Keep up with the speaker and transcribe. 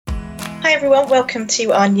Hi everyone, welcome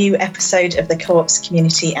to our new episode of the Co-ops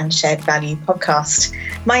Community and Shared Value podcast.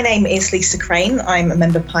 My name is Lisa Crane. I'm a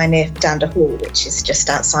member pioneer for Dounder Hall, which is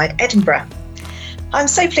just outside Edinburgh. I'm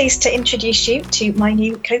so pleased to introduce you to my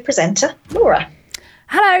new co-presenter, Laura.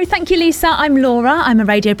 Hello, thank you, Lisa. I'm Laura. I'm a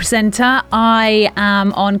radio presenter. I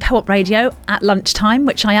am on Co-op Radio at lunchtime,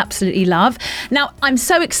 which I absolutely love. Now, I'm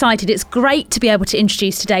so excited. It's great to be able to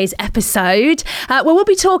introduce today's episode, where we'll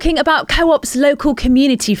be talking about Co-op's local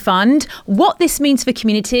community fund, what this means for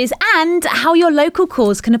communities, and how your local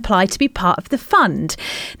cause can apply to be part of the fund.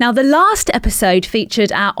 Now, the last episode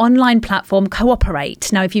featured our online platform,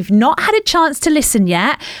 Cooperate. Now, if you've not had a chance to listen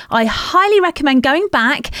yet, I highly recommend going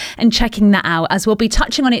back and checking that out, as we'll be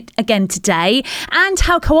touching on it again today, and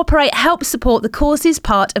how Cooperate helps support the causes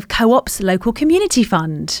part of Co-op's local community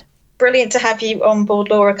fund. Brilliant to have you on board,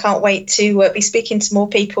 Laura. Can't wait to be speaking to more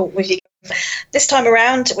people with you. This time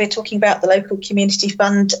around, we're talking about the local community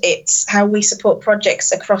fund. It's how we support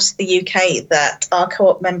projects across the UK that our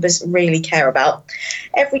co-op members really care about.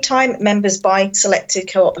 Every time members buy selected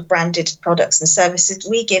co-op branded products and services,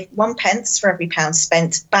 we give 1 pence for every pound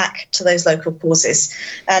spent back to those local causes.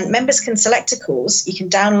 And members can select a cause. You can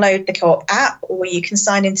download the co-op app, or you can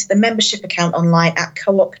sign into the membership account online at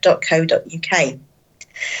coop.co.uk.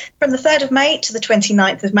 From the 3rd of May to the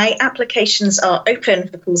 29th of May, applications are open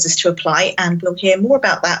for causes to apply, and we'll hear more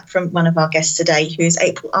about that from one of our guests today, who is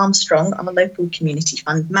April Armstrong, our local community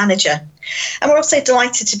fund manager. And we're also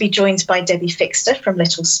delighted to be joined by Debbie Fixter from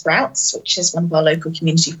Little Sprouts, which is one of our local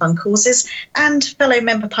community fund causes, and fellow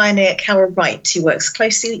member pioneer Carol Wright, who works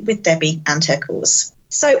closely with Debbie and her cause.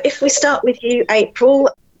 So if we start with you, April,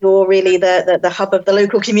 you're really the hub of the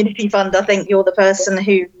local community fund. I think you're the person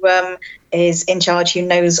who is in charge, who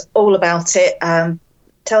knows all about it.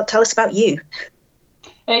 Tell us about you.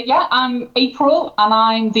 I'm April, and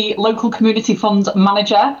I'm the local community fund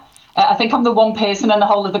manager. I think I'm the one person in the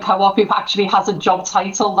whole of the co-op who actually has a job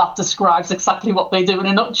title that describes exactly what they do in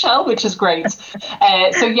a nutshell, which is great.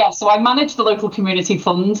 So I manage the local community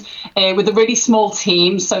fund with a really small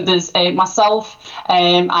team. So there's myself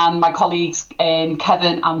and my colleagues,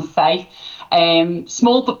 Kevin and Faye.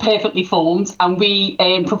 Small but perfectly formed, and we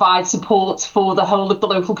provide support for the whole of the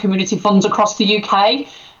local community funds across the UK.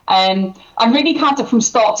 I'm really kind of from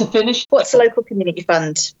start to finish. What's the local community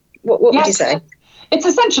fund? What would you say? It's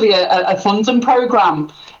essentially a funding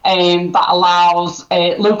programme that allows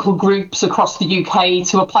local groups across the UK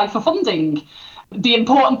to apply for funding. The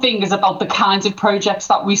important thing is about the kinds of projects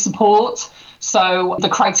that we support. So the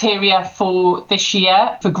criteria for this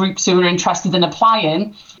year for groups who are interested in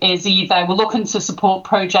applying is either we're looking to support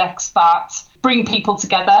projects that bring people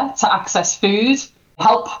together to access food,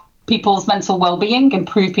 help people's mental well-being,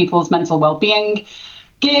 improve people's mental well-being,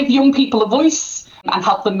 give young people a voice and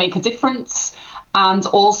help them make a difference, and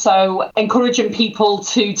also encouraging people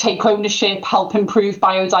to take ownership, help improve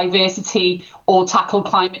biodiversity, or tackle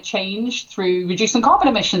climate change through reducing carbon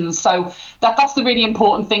emissions. So that's the really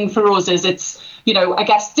important thing for us. Is it's, I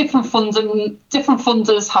guess different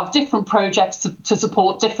funders have different projects to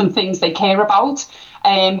support different things they care about.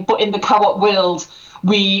 But in the co-op world,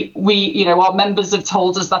 we our members have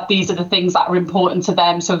told us that these are the things that are important to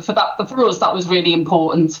them. So for us, that was really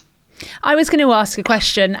important. I was going to ask a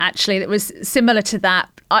question, actually, that was similar to that.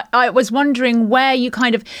 I was wondering where you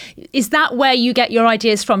is that where you get your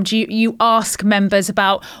ideas from? Do you ask members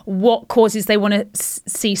about what causes they want to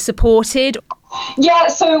see supported? Yeah,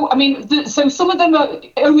 so so some of them are,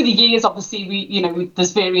 over the years, obviously,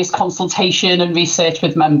 there's various consultation and research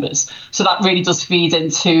with members. So that really does feed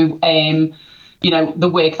into, the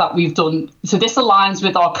work that we've done. So this aligns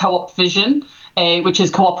with our co-op vision, which is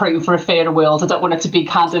cooperating for a fairer world. I don't want it to be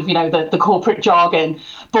kind of, the corporate jargon,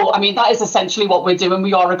 but that is essentially what we're doing.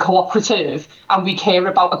 We are a cooperative and we care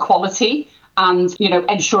about equality and,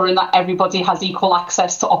 ensuring that everybody has equal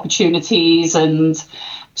access to opportunities. And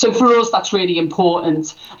so for us, that's really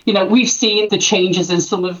important. We've seen the changes in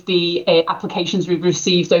some of the applications we've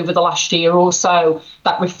received over the last year or so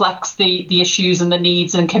that reflects the issues and the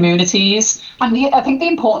needs in communities. And I think the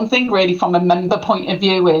important thing really from a member point of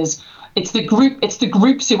view is it's the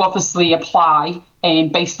groups who obviously apply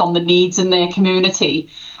based on the needs in their community.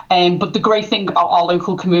 But the great thing about our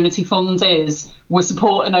local community fund is we're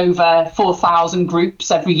supporting over 4,000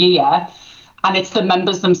 groups every year, and it's the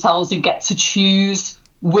members themselves who get to choose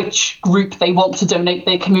which group they want to donate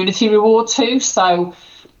their community reward to. So,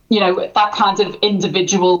 that kind of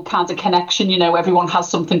individual kind of connection, everyone has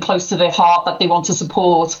something close to their heart that they want to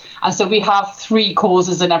support. And so we have 3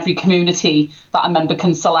 causes in every community that a member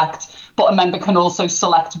can select, but a member can also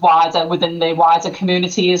select wider within their wider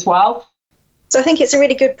community as well. So I think it's a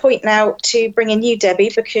really good point now to bring in you, Debbie,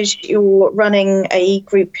 because you're running a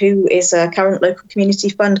group who is a current local community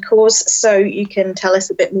fund cause. So you can tell us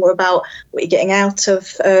a bit more about what you're getting out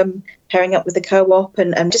of pairing up with the co-op,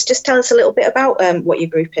 and just tell us a little bit about what your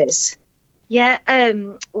group is. Yeah,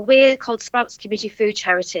 we're called Sprouts Community Food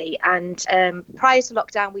Charity, and prior to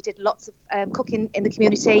lockdown we did lots of cooking in the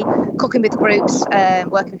community, cooking with groups,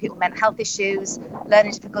 working with people with mental health issues,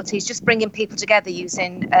 learning difficulties, just bringing people together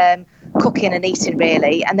using cooking and eating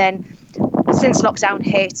really. And then since lockdown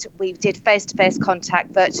hit, we did face-to-face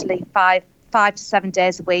contact virtually five to 7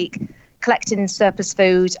 days a week, collecting in surplus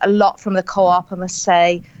food, a lot from the co-op I must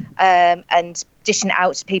say, and dishing it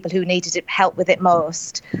out to people who needed help with it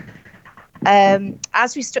most.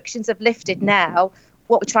 As restrictions have lifted now,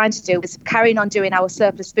 what we're trying to do is carrying on doing our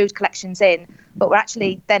surplus food collections in, but we're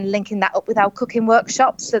actually then linking that up with our cooking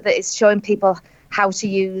workshops so that it's showing people how to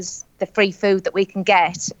use the free food that we can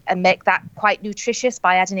get and make that quite nutritious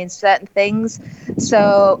by adding in certain things.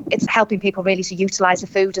 So it's helping people really to utilise the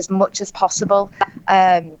food as much as possible,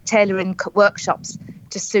 tailoring workshops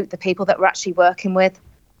to suit the people that we're actually working with.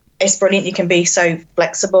 It's brilliant. You can be so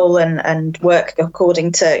flexible and work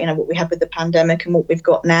according to, what we had with the pandemic and what we've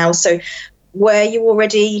got now. So were you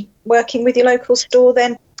already working with your local store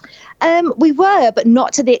then? We were, but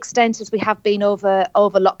not to the extent as we have been over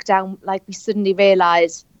lockdown. Like, we suddenly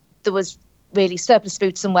realised there was really surplus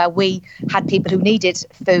food somewhere. We had people who needed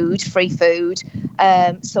food, free food.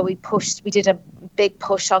 So we did a big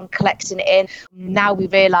push on collecting it in. Now we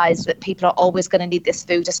realise that people are always going to need this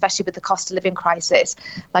food, especially with the cost of living crisis.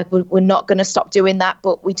 Like, we're not going to stop doing that,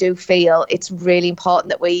 but we do feel it's really important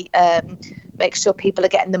that we make sure people are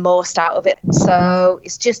getting the most out of it. So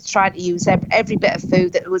it's just trying to use every bit of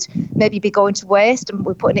food that would maybe be going to waste, and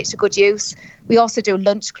we're putting it to good use. We also do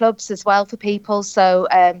lunch clubs as well for people. So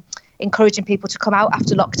encouraging people to come out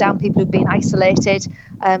after lockdown, people who've been isolated.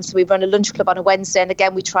 So we run a lunch club on a Wednesday, and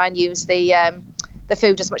again we try and use the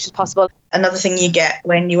food as much as possible. Another thing you get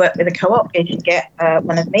when you work with a co-op is you get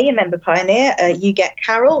one of me, a member pioneer. You get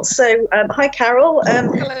Carol. So hi, Carol.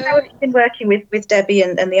 Hello. How have you been working with Debbie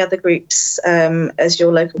and the other groups as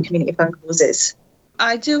your local community fund causes?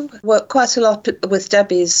 I do work quite a lot with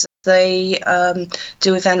Debbie's. They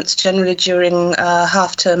do events generally during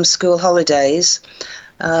half-term school holidays.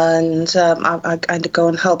 And I go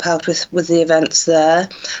and help out with the events there.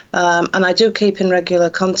 And I do keep in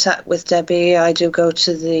regular contact with Debbie. I do go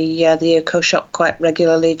to the Eco Shop quite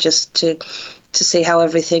regularly just to see how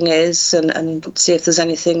everything is and see if there's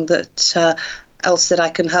anything that else that I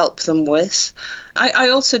can help them with. I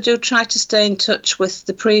also do try to stay in touch with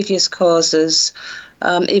the previous causes,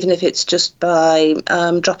 even if it's just by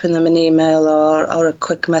dropping them an email or a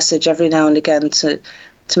quick message every now and again to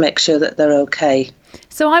make sure that they're okay.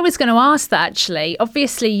 So I was going to ask that, actually.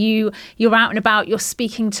 Obviously, you're out and about, you're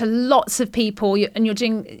speaking to lots of people, and you're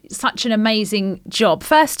doing such an amazing job.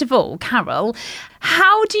 First of all, Carol,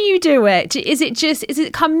 how do you do it? Is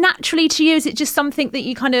it come naturally to you? Is it just something that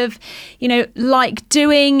you kind of, like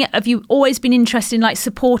doing? Have you always been interested in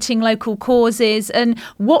supporting local causes? And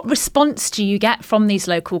what response do you get from these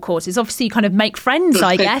local causes? Obviously, you kind of make friends,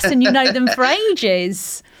 I guess, and you know them for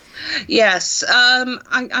ages. Yes,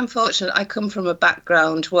 I'm fortunate. I come from a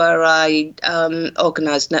background where I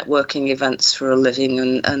organise networking events for a living,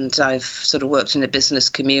 and I've sort of worked in a business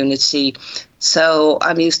community. So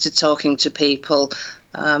I'm used to talking to people.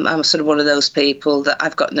 I'm sort of one of those people that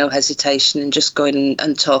I've got no hesitation in just going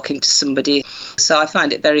and talking to somebody. So I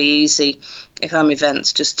find it very easy if I'm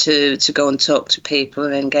events just to go and talk to people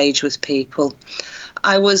and engage with people.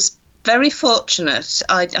 I was very fortunate.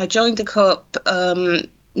 I joined the co-op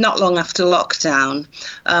not long after lockdown.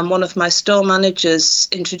 One of my store managers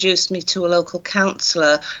introduced me to a local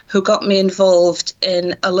councillor who got me involved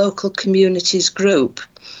in a local communities group,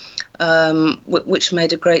 which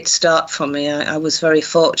made a great start for me. I was very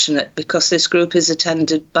fortunate because this group is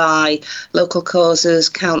attended by local causes,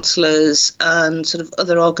 councillors and sort of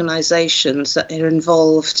other organisations that are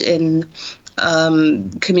involved in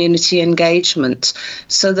community engagement.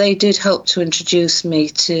 So they did help to introduce me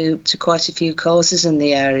to quite a few causes in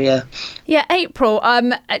the area. Yeah, April,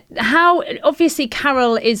 how obviously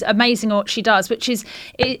Carol is amazing at what she does, which is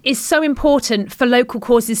so important for local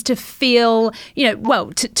causes to feel,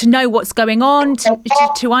 to know what's going on,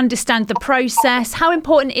 to understand the process. How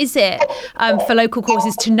important is it for local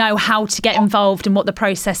causes to know how to get involved and what the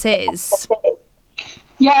process is?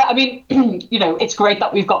 Yeah, I mean, it's great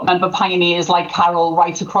that we've got member pioneers like Carol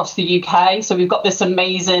right across the UK. So we've got this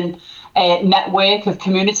amazing network of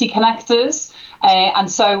community connectors.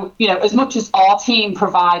 And so, as much as our team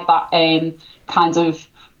provide that kind of,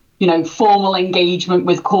 formal engagement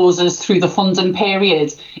with causes through the funding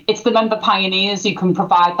period. It's the member pioneers who can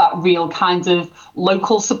provide that real kind of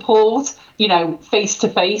local support, face to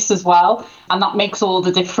face as well. And that makes all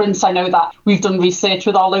the difference. I know that we've done research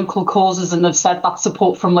with our local causes and they've said that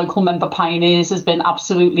support from local member pioneers has been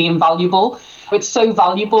absolutely invaluable. It's so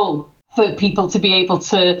valuable for people to be able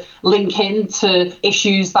to link into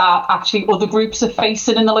issues that actually other groups are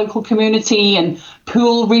facing in the local community and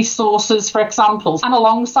pool resources, for example. And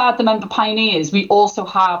alongside the member pioneers, we also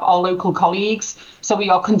have our local colleagues. So we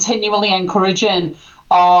are continually encouraging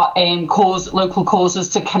our local causes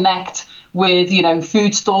to connect with,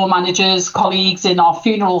 food store managers, colleagues in our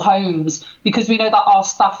funeral homes, because we know that our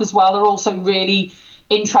staff as well are also really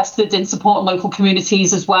interested in supporting local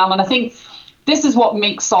communities as well. And I think this is what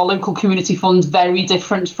makes our local community fund very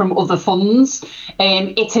different from other funds.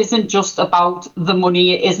 It isn't just about the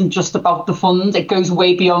money. It isn't just about the fund. It goes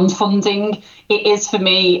way beyond funding. It is, for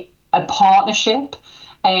me, a partnership.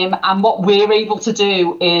 And what we're able to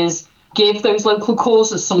do is give those local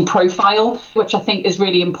causes some profile, which I think is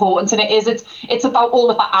really important. And it's about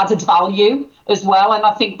all of that added value as well. And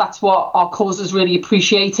I think that's what our causes really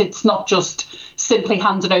appreciate. It's not just simply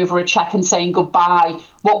handing over a cheque and saying goodbye.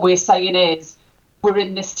 What we're saying is, we're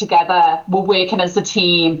in this together, we're working as a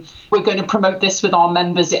team, we're going to promote this with our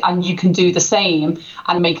members, and you can do the same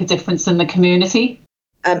and make a difference in the community.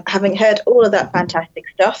 Having heard all of that fantastic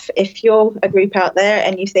stuff, if you're a group out there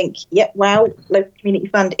and you think, wow, local community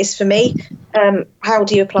fund is for me, how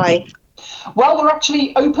do you apply? Well, we're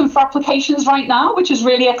actually open for applications right now, which is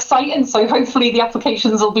really exciting. So hopefully the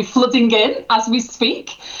applications will be flooding in as we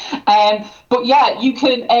speak. But yeah, you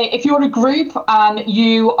can, if you're a group and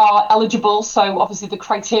you are eligible, so obviously the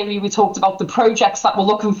criteria we talked about, the projects that we're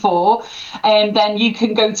looking for, and then you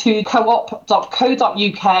can go to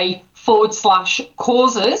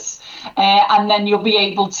coop.co.uk/causes, and then you'll be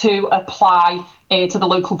able to apply to the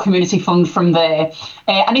local community fund from there.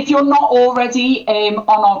 And if you're not already on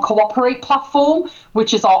our Cooperate platform,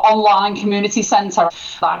 which is our online community centre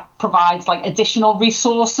that provides additional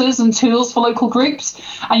resources and tools for local groups,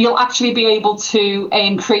 and you'll actually be able to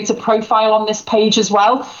create a profile on this page as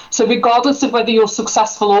well. So regardless of whether you're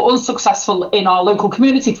successful or unsuccessful in our local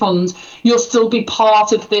community fund, you'll still be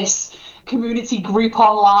part of this community group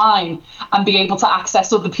online and be able to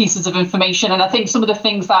access other pieces of information. And I think some of the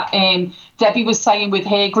things that Debbie was saying with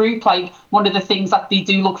her group, one of the things that they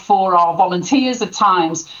do look for are volunteers at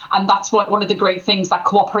times, and that's one of the great things that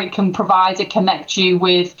Cooperate can provide. It connects you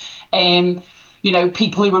with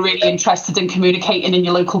people who are really interested in communicating in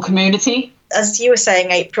your local community. As you were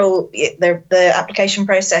saying, April, the application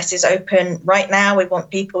process is open right now. We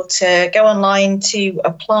want people to go online to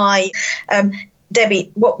apply.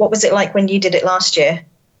 Debbie, what was it like when you did it last year?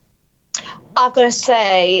 I've got to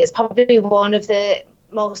say it's probably one of the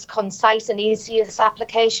most concise and easiest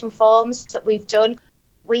application forms that we've done.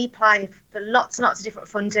 We apply for lots and lots of different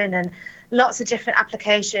funding and lots of different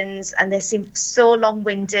applications, and they seem so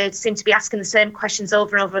long-winded, seem to be asking the same questions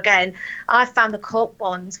over and over again. I found the COPE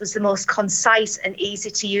ones was the most concise and easy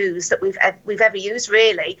to use that we've ever used,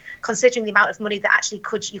 really, considering the amount of money that actually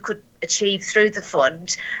you could achieve through the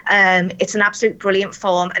fund. It's an absolute brilliant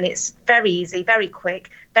form, and it's very easy, very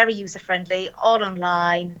quick, very user-friendly, all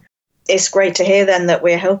online. It's great to hear then that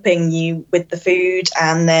we're helping you with the food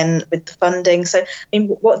and then with the funding. So,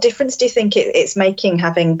 what difference do you think it's making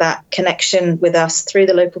having that connection with us through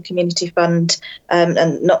the local community fund,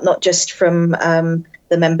 and not just from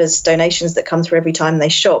the members' donations that come through every time they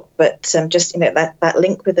shop, but just that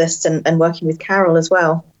link with us and working with Carol as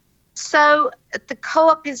well? So the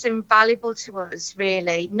co-op is invaluable to us,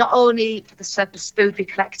 really, not only for the surplus food we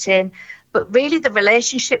collect in, but really the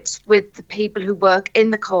relationships with the people who work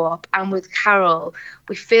in the co-op and with Carol.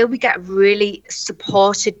 We feel we get really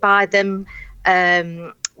supported by them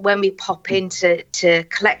when we pop in to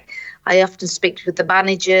collect. I often speak with the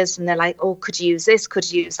managers and they're like, oh, could you use this? Could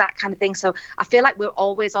you use that kind of thing? So I feel like we're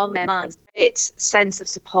always on their minds. It's sense of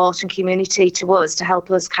support and community to us to help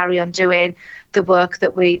us carry on doing the work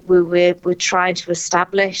that we're trying to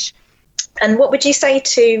establish. And what would you say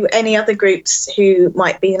to any other groups who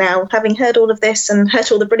might be now, having heard all of this and heard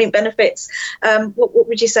all the brilliant benefits, what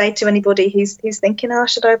would you say to anybody who's thinking,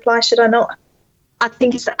 should I apply, should I not? I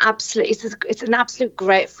think it's an absolute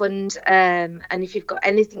great fund, and if you've got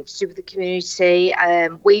anything to do with the community,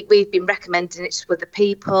 we've been recommending it to other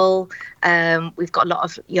people. We've got a lot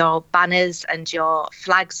of your banners and your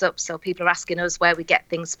flags up, so people are asking us where we get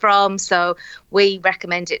things from. So we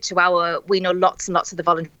recommend it to we know lots and lots of the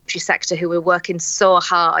voluntary sector who are working so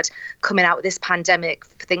hard coming out of this pandemic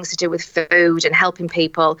for things to do with food and helping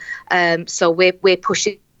people. So we're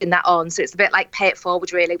pushing that on. So it's a bit like pay it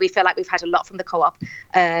forward, really. We feel like we've had a lot from the co-op,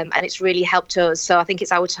 and it's really helped us. So I think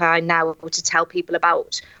it's our time now to tell people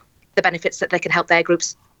about the benefits that they can help their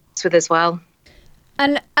groups with as well.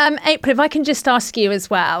 And April, if I can just ask you as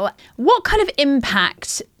well, what kind of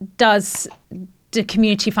impact does the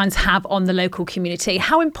community funds have on the local community?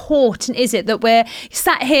 How important is it that we're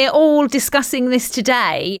sat here all discussing this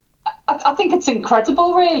today? I think it's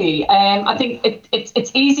incredible, really. I think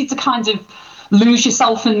it's easy to kind of lose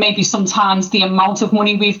yourself in maybe sometimes the amount of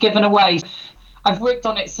money we've given away. I've worked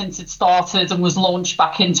on it since it started and was launched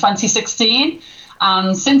back in 2016.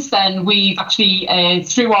 And since then, we've actually,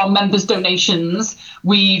 through our members' donations,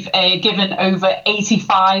 we've given over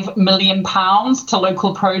 £85 million to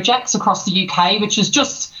local projects across the UK, which is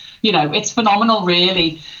just, it's phenomenal,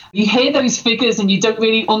 really. You hear those figures and you don't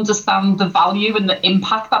really understand the value and the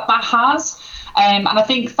impact that has. And I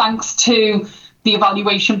think thanks to the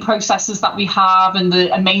evaluation processes that we have and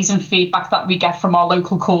the amazing feedback that we get from our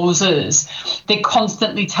local causes, they're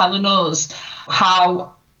constantly telling us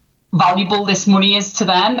how valuable this money is to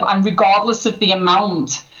them. And regardless of the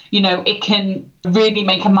amount, it can really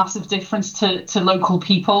make a massive difference to local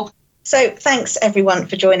people. So thanks everyone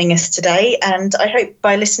for joining us today, and I hope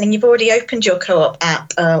by listening you've already opened your Co-op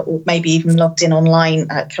app or maybe even logged in online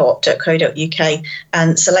at coop.co.uk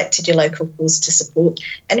and selected your local cause to support.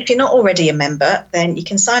 And if you're not already a member, then you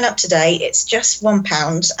can sign up today. It's just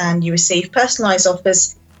 £1 and you receive personalised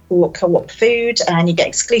offers for Co-op food, and you get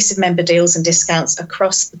exclusive member deals and discounts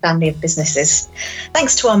across the family of businesses.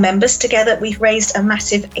 Thanks to our members, together we've raised a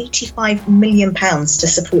massive £85 million to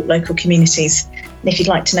support local communities. And if you'd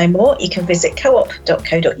like to know more, you can visit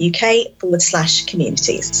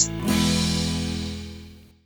coop.co.uk/communities.